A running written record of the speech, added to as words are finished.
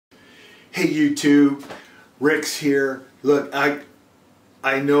Hey YouTube, Rix here. Look, I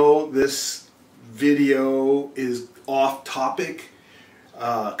know this video is off topic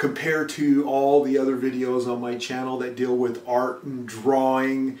compared to all the other videos on my channel that deal with art and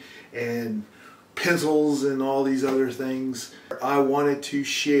drawing and pencils and all these other things. I wanted to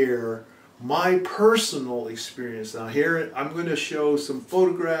share my personal experience. Now here I'm going to show some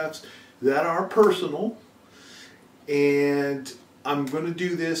photographs that are personal, and I'm going to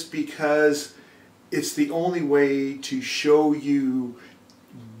do this because it's the only way to show you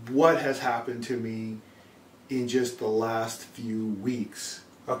what has happened to me in just the last few weeks.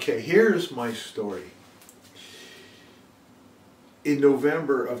 Okay, here's my story. In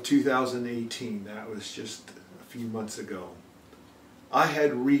November of 2018, that was just a few months ago, I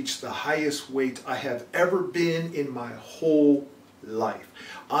had reached the highest weight I have ever been in my whole life.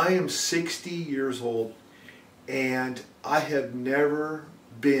 I am 60 years old and I have never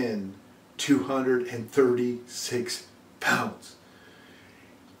been 236 pounds.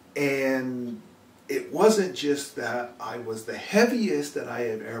 And it wasn't just that I was the heaviest that I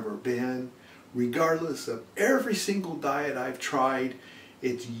have ever been. Regardless of every single diet I've tried,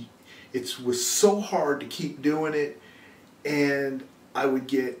 it was so hard to keep doing it, and I would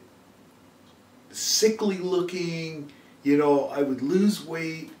get sickly looking, you know, I would lose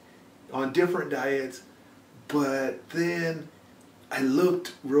weight on different diets, but then I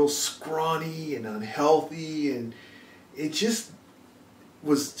looked real scrawny and unhealthy, and it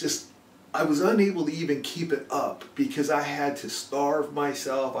I was unable to even keep it up because I had to starve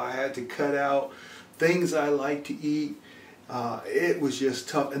myself. I had to cut out things I like to eat. It was just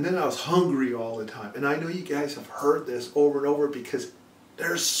tough. And then I was hungry all the time. And I know you guys have heard this over and over because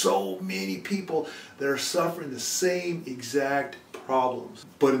there's so many people that are suffering the same exact problems.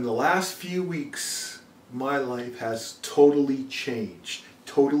 But in the last few weeks, my life has totally changed.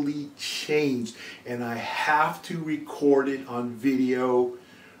 Totally changed. And I have to record it on video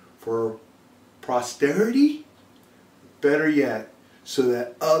for posterity, better yet, so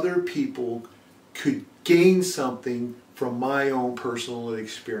that other people could gain something from my own personal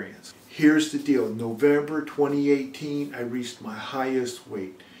experience. Here's the deal. In November 2018, I reached my highest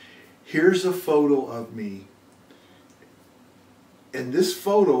weight. Here's a photo of me. And this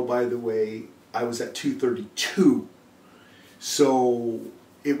photo, by the way, I was at 232. So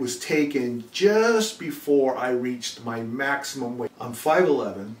it was taken just before I reached my maximum weight. I'm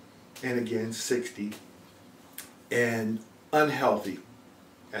 5'11", and again 60, and unhealthy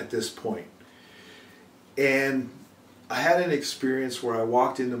at this point. And I had an experience where I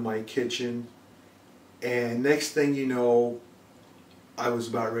walked into my kitchen, and next thing you know, I was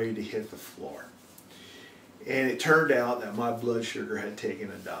about ready to hit the floor. And it turned out that my blood sugar had taken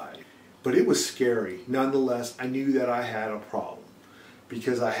a dive. But it was scary. Nonetheless, I knew that I had a problem,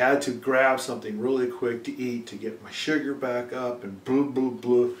 because I had to grab something really quick to eat to get my sugar back up and blah, blah,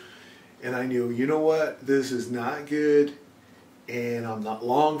 blah. And I knew, you know what, this is not good, and I'm not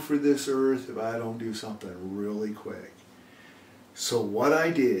long for this earth if I don't do something really quick. So what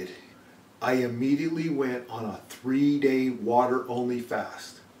I did, I immediately went on a 3-day water-only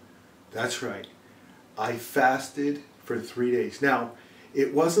fast. That's right. I fasted for 3 days. Now,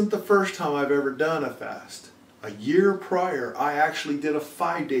 it wasn't the first time I've ever done a fast. A year prior, I actually did a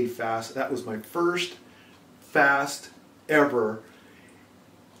 5-day fast. That was my first fast ever.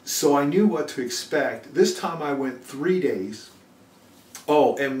 So I knew what to expect. This time I went 3 days.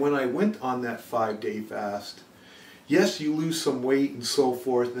 Oh, and when I went on that 5-day fast, yes, you lose some weight and so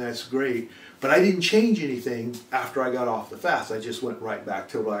forth, and that's great. But I didn't change anything after I got off the fast. I just went right back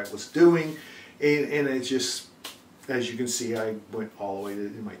to what I was doing. And it just, as you can see, I went all the way to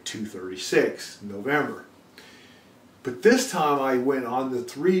my 236 in November. But this time I went on the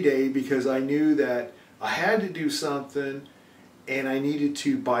 3-day because I knew that I had to do something, and I needed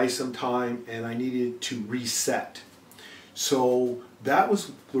to buy some time, and I needed to reset. So that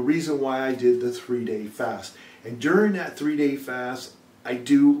was the reason why I did the 3-day fast. And during that 3-day fast, I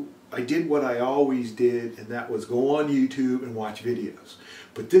did what I always did, and that was go on YouTube and watch videos.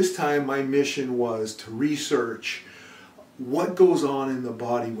 But this time my mission was to research what goes on in the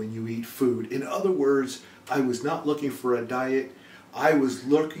body when you eat food. In other words, I was not looking for a diet. I was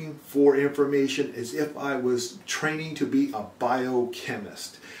looking for information as if I was training to be a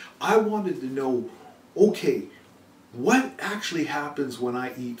biochemist. I wanted to know, okay, what actually happens when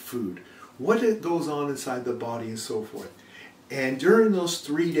I eat food? What goes on inside the body and so forth. And during those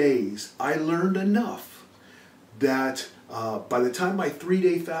 3 days, I learned enough that by the time my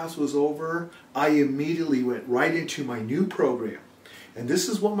 3-day fast was over, I immediately went right into my new program. And this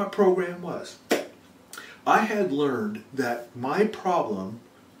is what my program was. I had learned that my problem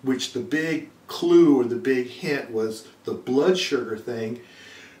which the big clue or the big hint was the blood sugar thing,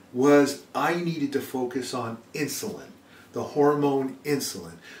 was I needed to focus on insulin, the hormone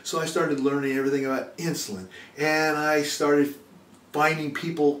insulin. So I started learning everything about insulin, and I started finding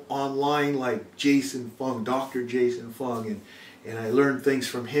people online like Jason Fung, Dr. Jason Fung, and I learned things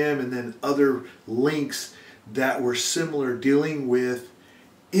from him, and then other links that were similar dealing with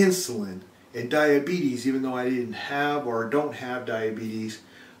insulin and diabetes. Even though I didn't have or don't have diabetes,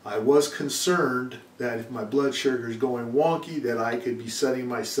 I was concerned that if my blood sugar is going wonky, that I could be setting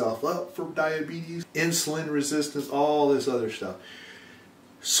myself up for diabetes, insulin resistance, all this other stuff.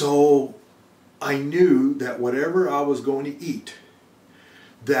 So I knew that whatever I was going to eat,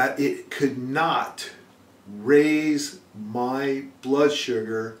 that it could not raise my blood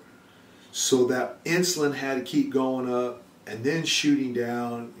sugar, so that insulin had to keep going up and then shooting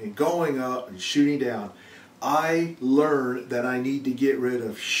down and going up and shooting down. I learned that I need to get rid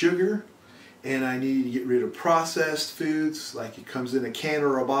of sugar, and I need to get rid of processed foods, like it comes in a can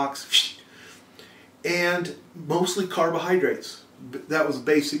or a box, and mostly carbohydrates. That was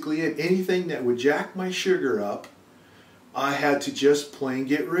basically it. Anything that would jack my sugar up, I had to just plain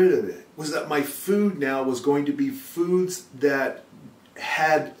get rid of it. Was that my food now was going to be foods that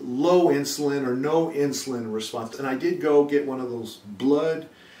had low insulin or no insulin response. And I did go get one of those blood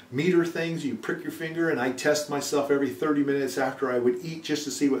meter things. You prick your finger, and I test myself every 30 minutes after I would eat, just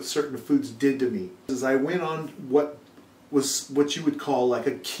to see what certain foods did to me. As I went on what you would call like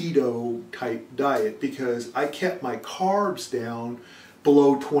a keto type diet, because I kept my carbs down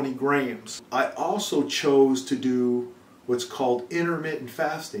below 20 grams. I also chose to do what's called intermittent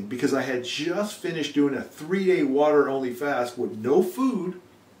fasting, because I had just finished doing a 3-day water only fast with no food.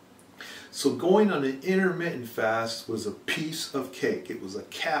 So going on an intermittent fast was a piece of cake. It was a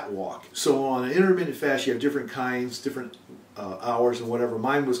catwalk. So on an intermittent fast, you have different kinds, different hours and whatever.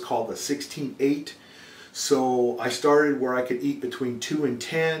 Mine was called the 16-8. So I started where I could eat between 2 and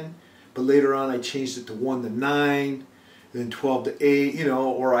 10, but later on I changed it to 1 to 9, then 12 to 8, you know,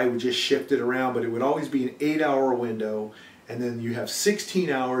 or I would just shift it around, but it would always be an 8-hour window, and then you have 16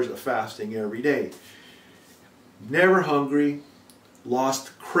 hours of fasting every day. Never hungry,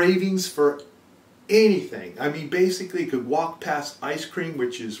 lost cravings for anything. I mean, basically could walk past ice cream,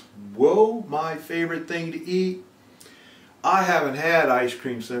 which is, whoa, my favorite thing to eat. I haven't had ice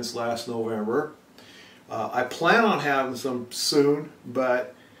cream since last November. I plan on having some soon,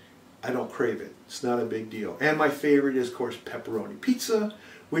 but I don't crave it. It's not a big deal. And my favorite is, of course, pepperoni pizza,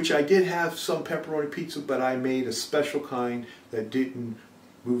 which I did have some pepperoni pizza, but I made a special kind that didn't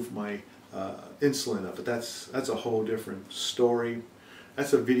move my insulin up. But that's a whole different story.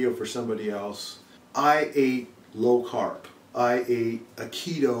 That's a video for somebody else. I ate low carb. I ate a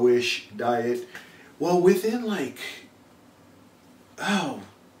keto-ish diet. Well, within like,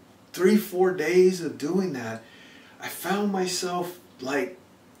 3-4 days of doing that, I found myself like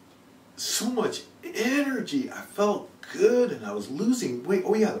so much energy. I felt good, and I was losing weight.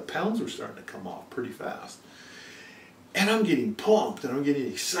 Oh yeah, the pounds were starting to come off pretty fast. And I'm getting pumped, and I'm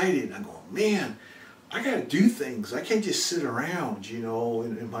getting excited, and I'm going, man, I got to do things. I can't just sit around, you know,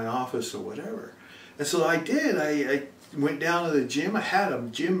 in my office or whatever. And so I did. I went down to the gym. I had a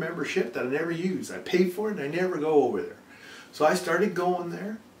gym membership that I never used. I paid for it, and I never go over there. So I started going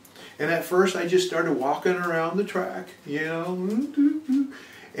there. And at first I just started walking around the track, you know.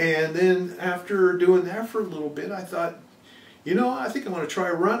 And then after doing that for a little bit, I thought, you know, I think I'm going to try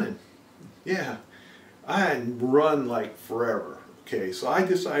running. Yeah. I hadn't run like forever. Okay, so I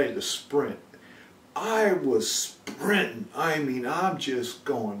decided to sprint. I was sprinting. I mean, I'm just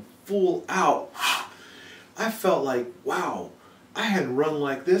going full out. I felt like, wow, I hadn't run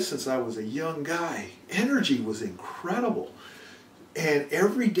like this since I was a young guy. Energy was incredible. And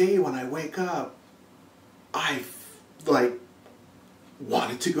every day when I wake up, I like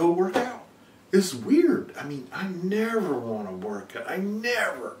wanted to go work out. It's weird. I mean, I never want to work out. I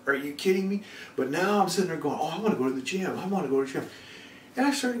never. Are you kidding me? But now I'm sitting there going, oh, I want to go to the gym. I want to go to the gym. And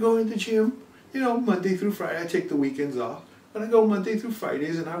I started going to the gym, you know, Monday through Friday. I take the weekends off. But I go Monday through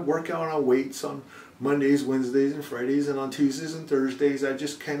Fridays, and I work out on weights on Mondays, Wednesdays, and Fridays. And on Tuesdays and Thursdays, I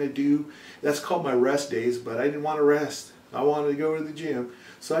just kind of do, that's called my rest days, but I didn't want to rest. I wanted to go to the gym.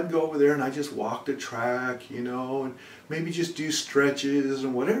 So I'd go over there and I just walk the track, you know, and maybe just do stretches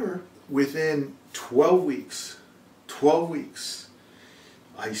and whatever. Within 12 weeks,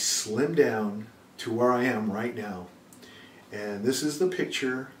 I slimmed down to where I am right now. And this is the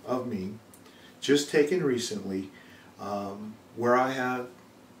picture of me, just taken recently, where I have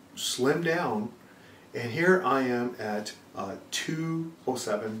slimmed down. And here I am at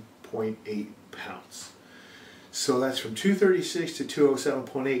 207.8 pounds. So that's from 236 to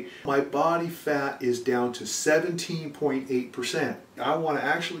 207.8. My body fat is down to 17.8%. I want to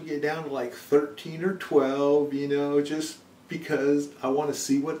actually get down to like 13 or 12, you know, just because I want to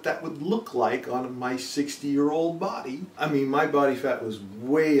see what that would look like on my 60-year-old body. I mean, my body fat was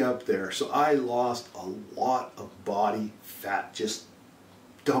way up there, so I lost a lot of body fat, just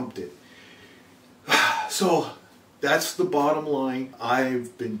dumped it. So that's the bottom line.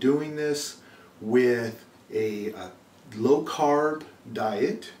 I've been doing this with a low-carb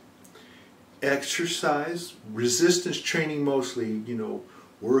diet, exercise, resistance training mostly, you know,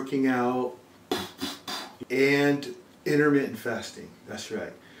 working out, and intermittent fasting. That's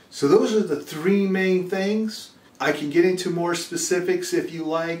right. So those are the three main things. I can get into more specifics if you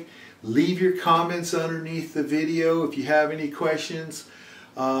like. Leave your comments underneath the video if you have any questions.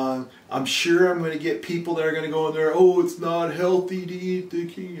 I'm sure I'm going to get people that are going to go in there, oh, it's not healthy to eat the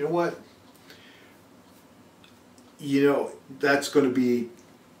keto. You know what? You know, that's going to be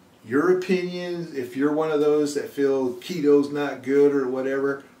your opinion. If you're one of those that feel keto's not good or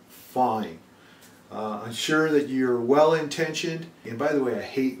whatever, fine. I'm sure that you're well-intentioned. And by the way, I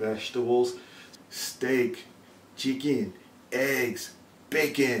hate vegetables. Steak, chicken, eggs,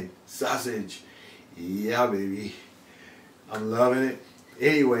 bacon, sausage. Yeah, baby. I'm loving it.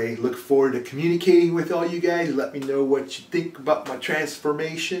 Anyway, look forward to communicating with all you guys. Let me know what you think about my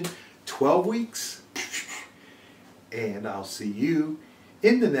transformation. 12 weeks. And I'll see you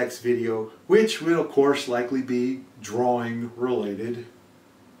in the next video, which will, of course, likely be drawing related.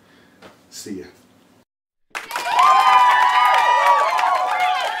 See ya.